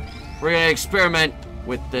 We're gonna experiment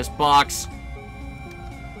with this box.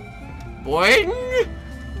 Boing!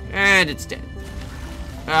 And it's dead.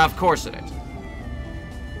 Of course it is.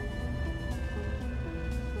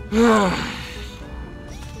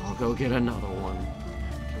 I'll go get another one.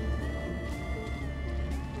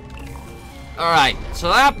 Alright, so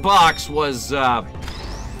that box was,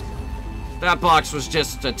 That box was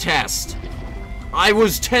just a test. I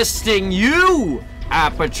was testing you,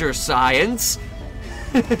 Aperture Science.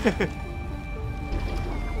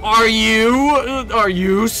 Are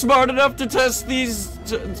you smart enough to test these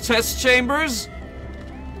test chambers?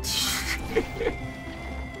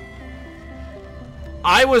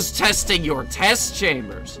 I was testing your test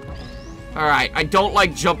chambers. Alright, I don't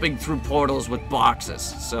like jumping through portals with boxes,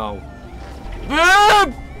 so...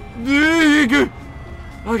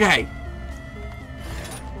 Okay.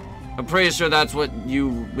 I'm pretty sure that's what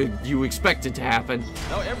you expected to happen.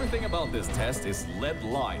 Now, everything about this test is lead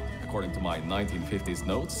line, according to my 1950s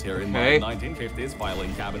notes here in Okay. my 1950s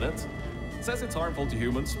filing cabinet. It says it's harmful to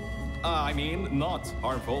humans. I mean, not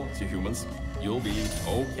harmful to humans. You'll be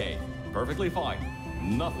okay. Perfectly fine.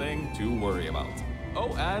 Nothing to worry about.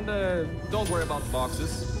 Oh, and don't worry about the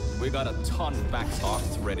boxes. We got a ton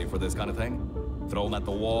backstocked ready for this kind of thing. Thrown at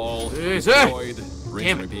the wall, destroyed,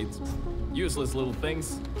 rinse and repeat. Useless little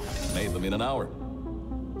things. Made them in an hour.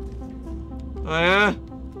 Oh, yeah?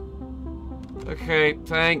 Okay,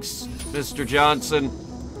 thanks, Mr. Johnson.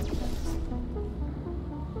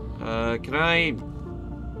 Can I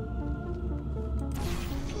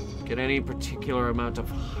get any particular amount of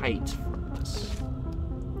height from this?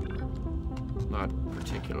 Not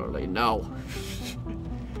particularly, no.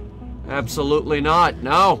 Absolutely not,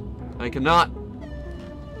 no. I cannot.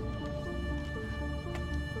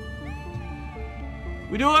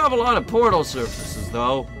 We do have a lot of portal surfaces,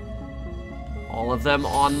 though. All of them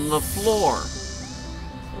on the floor.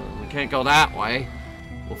 We can't go that way.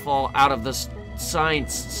 We'll fall out of this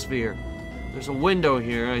science sphere. There's a window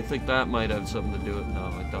here. I think that might have something to do with it.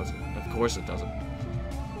 No, it doesn't. Of course it doesn't.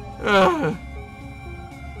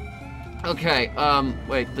 Okay,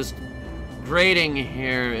 wait, this grating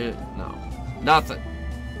here is... No, nothing.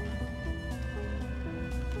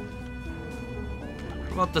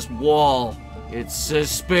 What about this wall? It's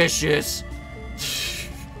suspicious.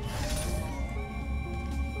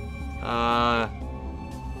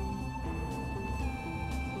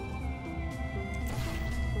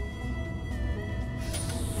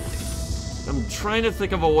 I'm trying to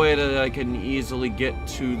think of a way that I can easily get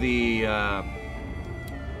to the,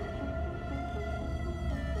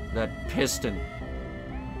 that piston.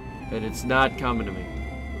 But it's not coming to me.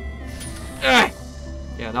 Ugh!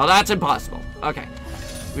 Yeah, no, that's impossible. Okay.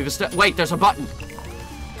 Wait, there's a button.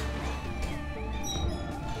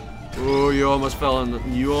 Oh, you almost fell in the...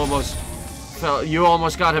 You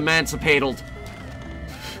almost got emancipated.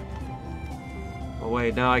 Oh,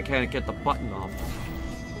 wait, now I can't get the button off.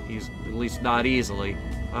 At least not easily.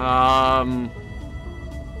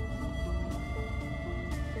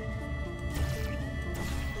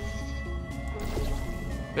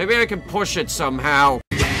 Maybe I can push it somehow.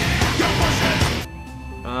 Wait,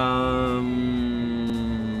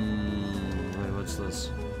 what's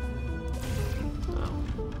this? Oh.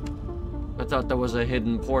 I thought there was a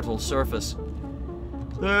hidden portal surface.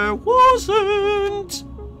 There wasn't!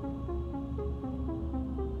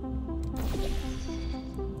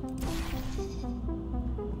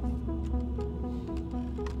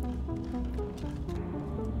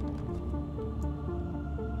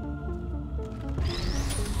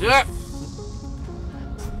 Yeah.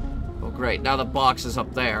 Oh, great. Now the box is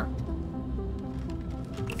up there.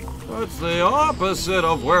 That's the opposite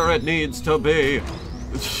of where it needs to be.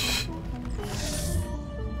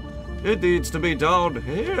 It needs to be down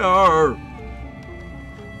here. Try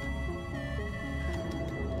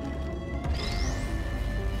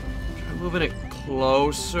moving it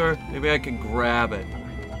closer. Maybe I can grab it.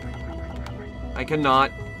 I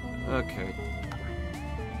cannot. Okay.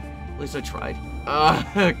 At least I tried.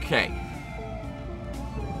 Okay.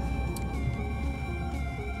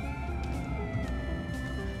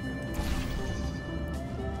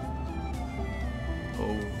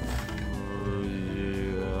 Oh.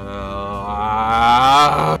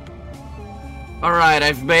 Yeah. Alright,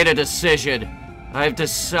 I've made a decision. I've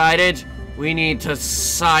decided we need to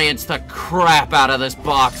science the crap out of this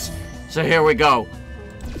box. So here we go.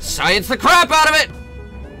 Science the crap out of it!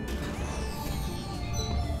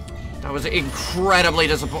 That was incredibly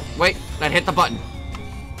disappointing. Wait, that hit the button.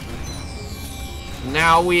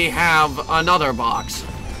 Now we have another box.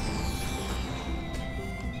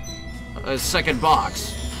 A second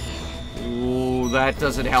box. Ooh, that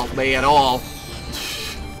doesn't help me at all.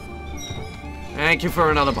 Thank you for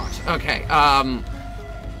another box. Okay,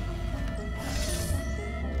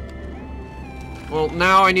 well,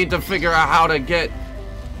 now I need to figure out how to get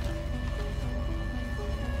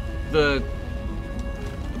the...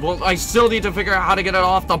 Well, I still need to figure out how to get it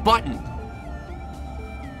off the button.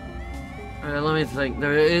 Alright, let me think.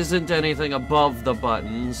 There isn't anything above the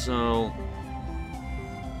button, so...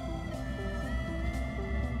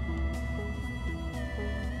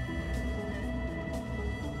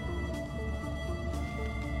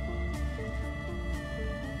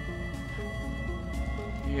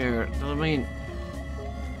 Here, I mean...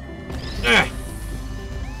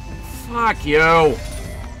 Fuck you!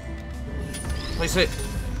 Place it,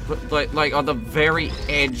 like on the very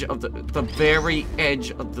edge of the very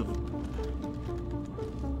edge of the...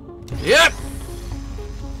 Yep!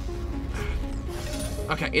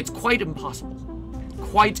 Okay, it's quite impossible.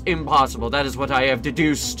 Quite impossible, that is what I have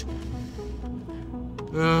deduced.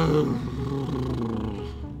 The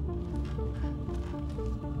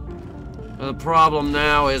problem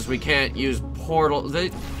now is we can't use portal.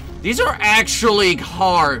 These are actually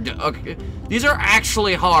hard. Okay, these are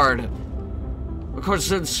actually hard. Of course,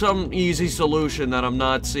 there's some easy solution that I'm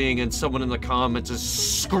not seeing, and someone in the comments is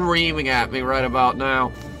screaming at me right about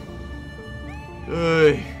now.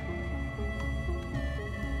 Ugh.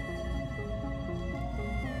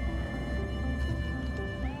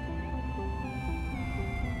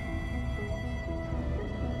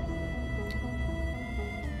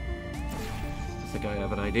 I think I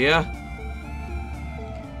have an idea.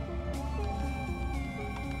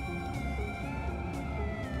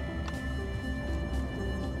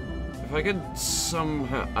 If I could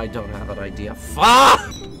somehow... I don't have an idea.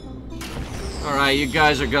 Fuck! Alright, you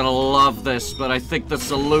guys are gonna love this, but I think the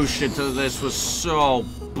solution to this was so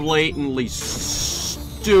blatantly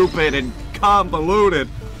stupid and convoluted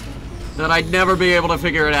that I'd never be able to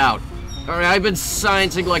figure it out. Alright, I've been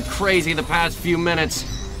sciencing like crazy the past few minutes.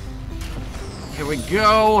 Here we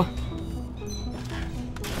go.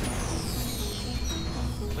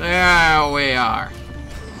 There we are.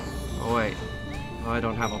 Oh, wait. Oh, I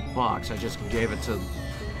don't have a box. I just gave it to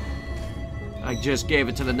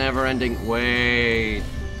the never-ending... Wait.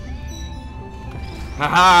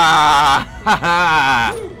 Ha-ha!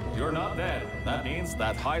 Ha-ha! You're not dead. That means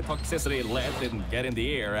that high-toxicity lead didn't get in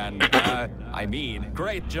the air, and, I mean,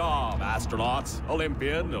 great job, astronaut,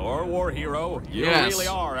 Olympian, or war hero. You really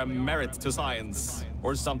are a merit to science,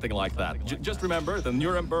 or something like that. Just remember the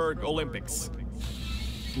Nuremberg Olympics.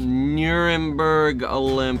 Nuremberg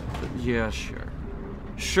Yeah, sure.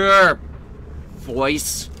 Sure,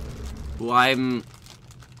 voice, who I'm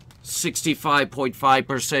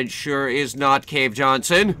 65.5% sure is not Cave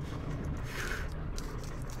Johnson.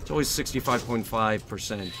 It's always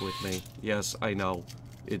 65.5% with me. Yes, I know.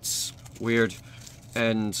 It's weird.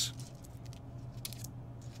 And...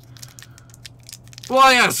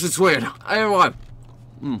 well, yes, it's weird. I want...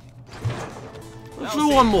 Let's do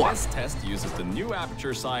one more. This test uses the new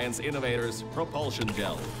Aperture Science Innovators Propulsion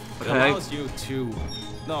Gel. It Okay. allows you to...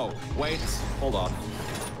 No, wait, hold on.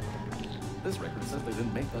 This record says they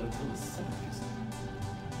didn't make that until the 70s.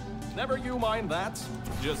 Never you mind that.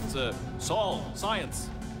 Just, solve science.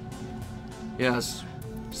 Yes.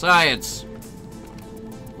 Science.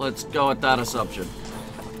 Let's go with that assumption.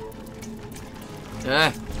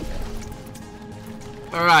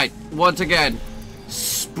 Alright, once again,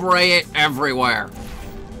 spray it everywhere.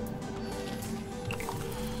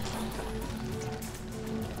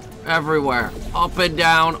 Everywhere. Up and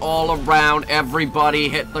down, all around, everybody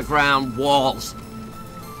hit the ground. Walls.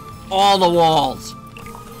 All the walls.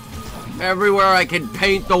 Everywhere I can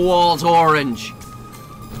paint the walls orange.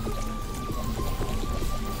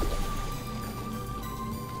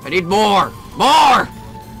 I need more! More!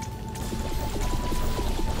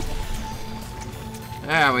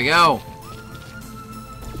 There we go.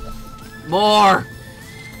 More!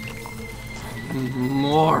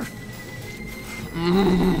 More.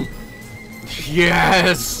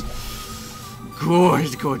 Yes!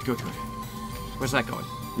 Good, good, good, good. Where's that going?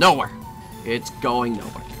 Nowhere. It's going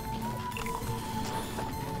nowhere.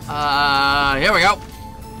 Here we go.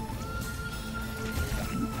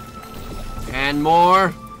 And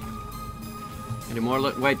more. Any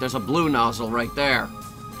more? Wait, there's a blue nozzle right there.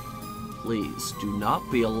 Please, do not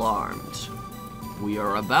be alarmed. We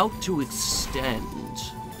are about to extend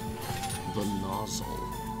the nozzle.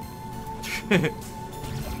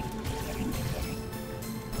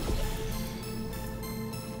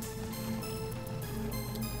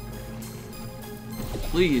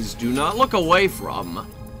 Please do not look away from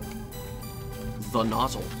the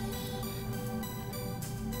nozzle.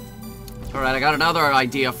 Alright, I got another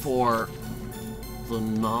idea for the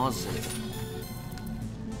nozzle.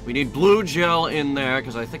 We need blue gel in there,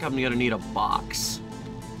 because I think I'm gonna need a box.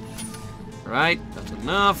 Alright, that's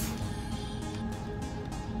enough.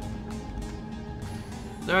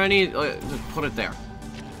 There I need, just put it there.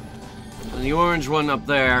 And the orange one up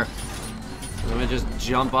there. Let me just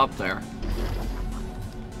jump up there.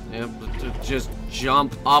 Yep, just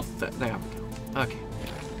jump up there. There we go. Okay.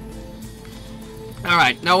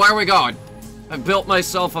 Alright, now where are we going? I built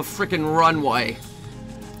myself a freaking runway.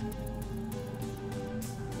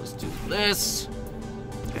 Let's do this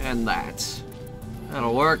and that.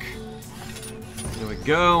 That'll work. Here we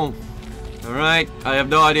go. Alright, I have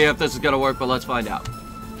no idea if this is gonna work, but let's find out.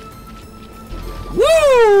 Woo!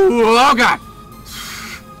 Oh god!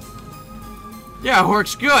 Yeah, it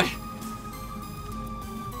works good.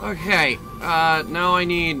 Okay, now I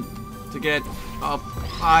need to get up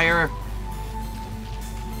higher.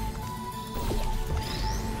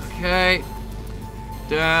 Okay.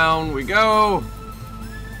 Down we go.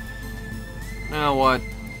 Now what?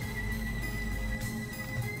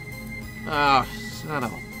 Ah, son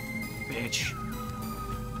of a bitch.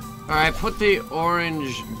 Alright, put the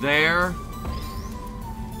orange there.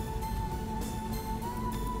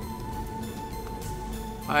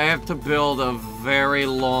 I have to build a very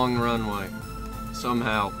long runway.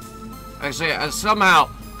 Somehow. Actually, somehow.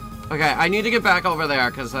 Okay, I need to get back over there,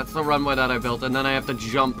 because that's the runway that I built, and then I have to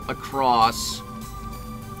jump across.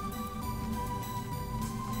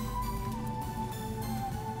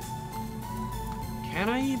 Can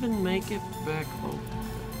I even make it back home?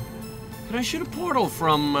 Can I shoot a portal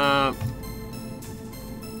from, I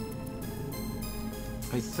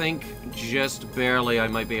think just barely I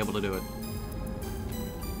might be able to do it.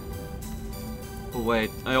 Oh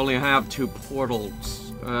wait, I only have 2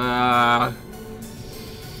 portals.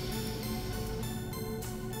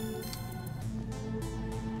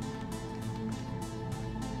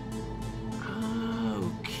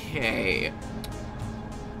 Okay.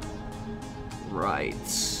 Right.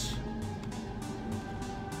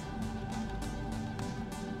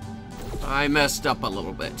 I messed up a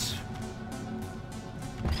little bit.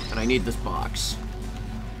 And I need this box.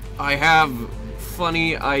 I have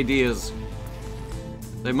funny ideas.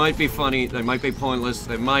 They might be funny, they might be pointless,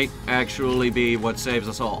 they might actually be what saves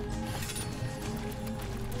us all.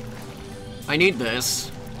 I need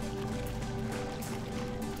this.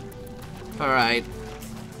 Alright.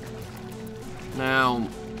 Now,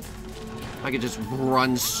 I could just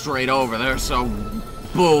run straight over there, so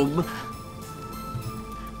boom.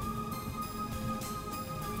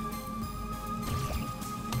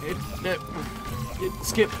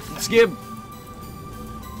 Skip.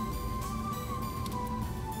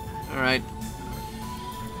 Alright.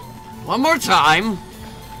 One more time.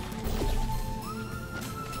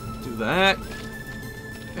 Do that.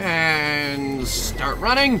 And start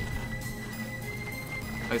running.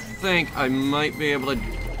 I think I might be able to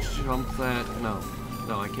jump that. No,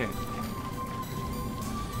 I can't.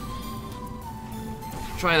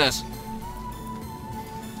 Try this.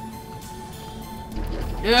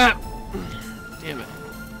 Yeah. Damn it.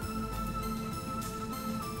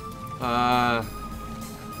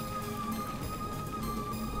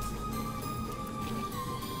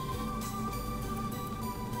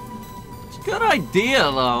 It's a good idea,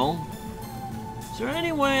 though. Is there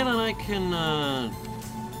any way that I can,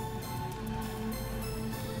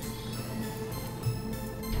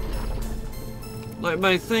 like,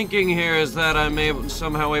 my thinking here is that I'm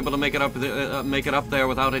somehow able to make it up there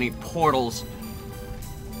without any portals.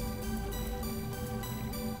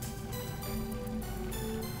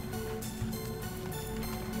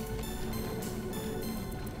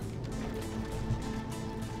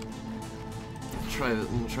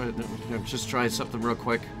 Just try something real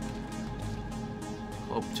quick.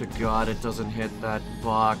 Hope to God it doesn't hit that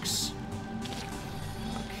box.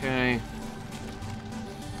 Okay.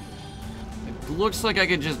 It looks like I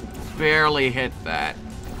could just barely hit that.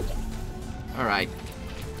 Alright.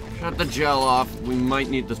 Shut the gel off. We might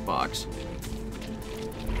need this box.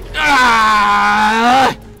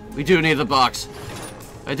 Ah! We do need the box.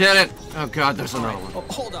 I did it. Oh God, there's another one. Oh,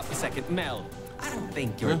 hold up a second, Mel. I don't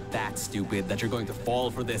think you're that stupid that you're going to fall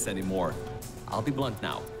for this anymore. I'll be blunt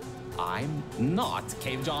now. I'm not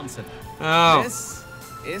Cave Johnson. Oh. This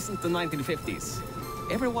isn't the 1950s.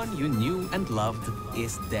 Everyone you knew and loved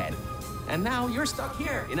is dead. And now you're stuck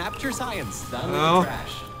here in Aperture Science, down in the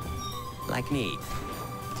trash. Like me.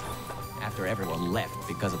 After everyone left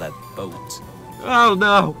because of that boat. Oh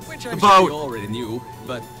no! Which I'm sure you already knew,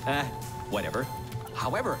 but whatever.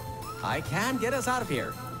 However, I can get us out of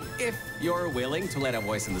here. If you're willing to let a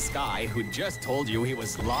voice in the sky who just told you he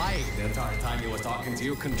was lying the entire time he was talking to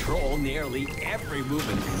you control nearly every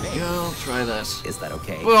movement you make. I'll try this. Is that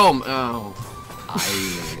okay? Boom! Oh.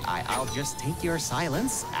 I'll just take your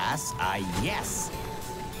silence as a yes.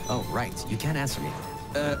 Oh, right. You can't answer me.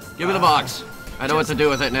 Give me the box. I know what to do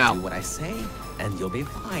with it now. Do what I say, and you'll be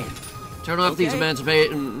fine. Turn off these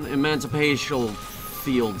emancipational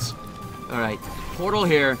fields. Alright. Portal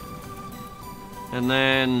here. And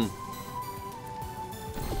then...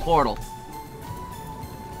 portal.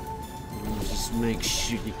 Just make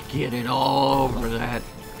sure you get it all over that.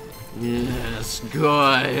 Yes,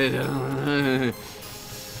 good.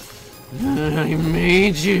 I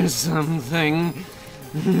made you something.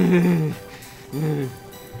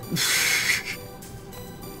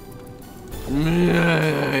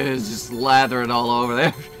 Just lather it all over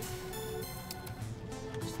there.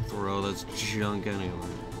 Just throw this junk anywhere.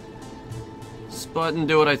 This button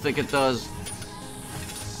do what I think it does.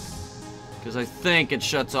 Because I think it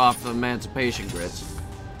shuts off the emancipation grids.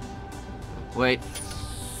 Wait.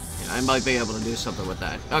 Yeah, I might be able to do something with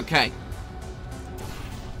that. Okay.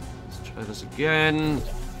 Let's try this again.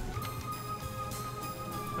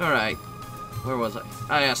 Alright. Where was I?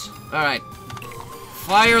 Ah, yes. Alright.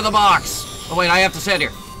 Fire the box! Oh, wait, I have to stand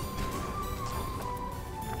here.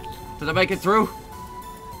 Did I make it through?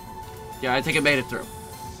 Yeah, I think it made it through.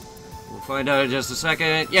 We'll find out in just a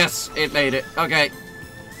second. Yes, it made it. Okay.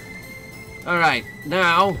 Alright,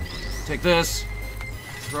 now, take this,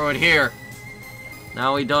 throw it here.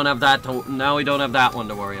 Now we don't have that one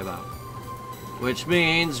to worry about. Which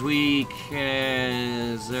means we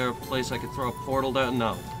can... Is there a place I could throw a portal down?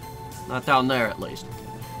 No. Not down there, at least.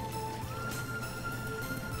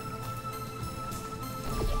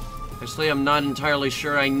 Actually, I'm not entirely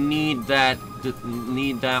sure I need that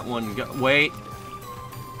one. Wait.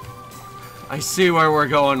 I see where we're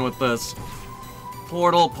going with this.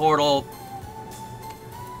 Portal.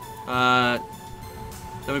 Then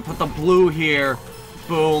we put the blue here.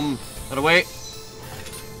 Boom. Gotta wait.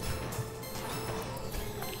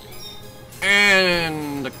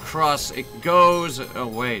 And across it goes. Oh,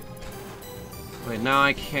 wait. Wait, now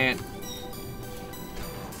I can't.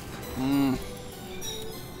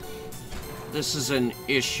 This is an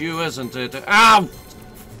issue, isn't it? Ow!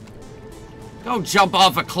 Don't jump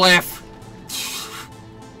off a cliff!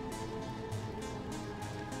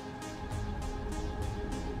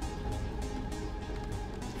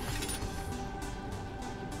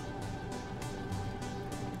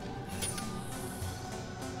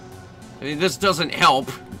 I mean, this doesn't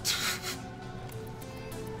help.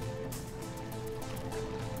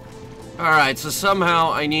 Alright, so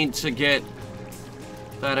somehow I need to get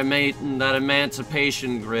that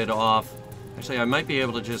emancipation grid off. Actually, I might be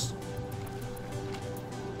able to just...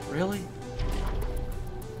 Really?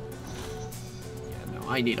 Yeah, no,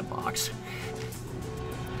 I need a box.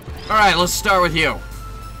 Alright, let's start with you.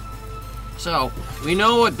 So, we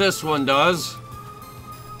know what this one does.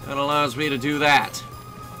 That allows me to do that.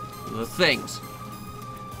 The things.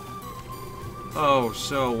 Oh,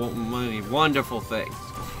 so many wonderful things.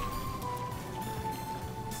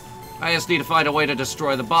 I just need to find a way to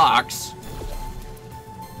destroy the box.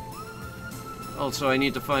 Also, I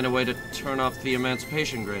need to find a way to turn off the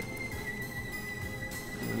emancipation grid.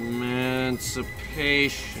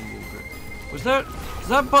 Emancipation grid. Does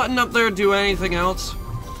that button up there do anything else?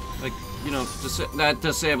 Like, you know, that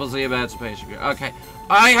disables the emancipation grid. Okay.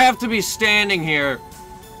 I have to be standing here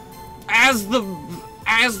as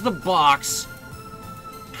the box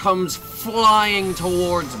comes flying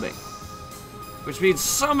towards me. Which means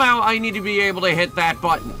somehow I need to be able to hit that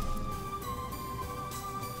button.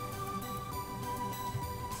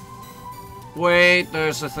 Wait,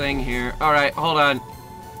 there's a thing here. Alright, hold on.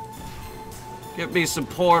 Get me some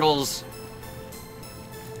portals.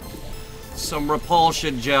 Some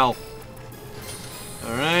repulsion gel.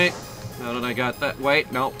 Alright. Now that I got that.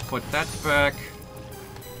 Wait, no. Put that back.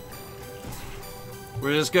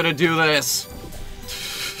 We're just gonna do this.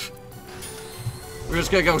 We're just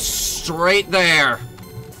gonna go straight there.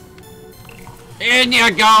 In you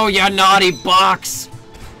go, you naughty box.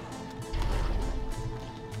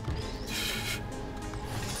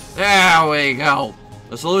 There we go.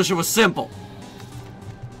 The solution was simple.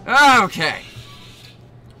 Okay.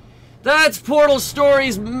 That's Portal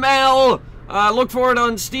Stories, Mel. Look for it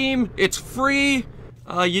on Steam. It's free.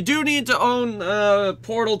 You do need to own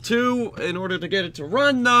Portal 2 in order to get it to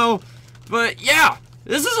run, though. But yeah,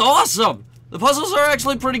 this is awesome. The puzzles are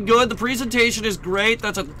actually pretty good. The presentation is great.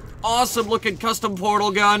 That's an awesome looking custom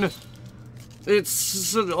portal gun.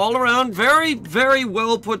 It's an all around very, very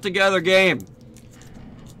well put together game.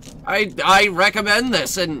 I recommend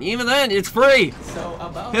this, and even then, it's free. So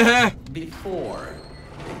about before,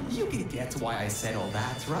 you can get why I said all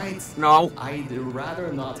that, right? No. I'd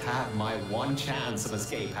rather not have my one chance of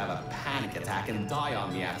escape have a panic attack and die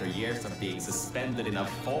on me after years of being suspended in a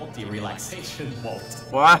faulty relaxation vault.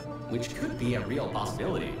 What? Which could be a real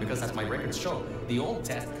possibility, because as my records show, the old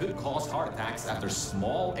test could cause heart attacks after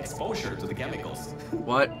small exposure to the chemicals.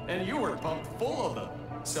 What? And you were pumped full of them.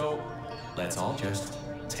 So, let's all just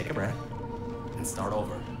take a breath and start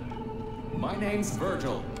over. My name's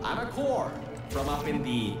Virgil. I'm a core from up in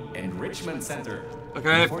the Enrichment Center.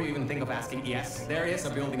 Okay. Before you even think of asking, yes, there is a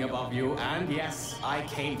building above you, and yes, I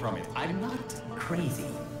came from it. I'm not crazy.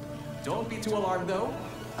 Don't be too alarmed, though.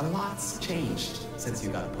 A lot's changed since you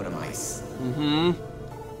got put on ice.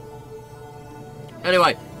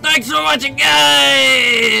 Anyway, thanks for watching,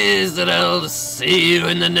 guys! And I'll see you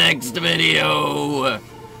in the next video.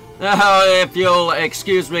 Now, if you'll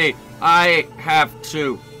excuse me, I have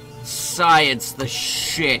to science the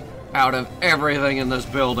shit out of everything in this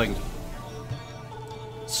building.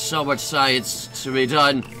 So much science to be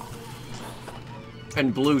done.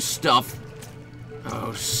 And blue stuff.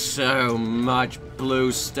 Oh, so much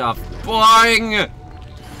blue stuff. Boing!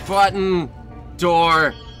 Button.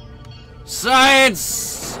 Door.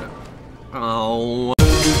 Science! Oh.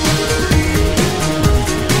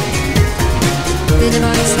 The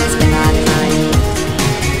device has been modified.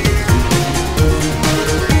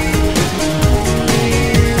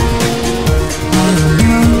 Oh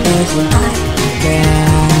no, it's I.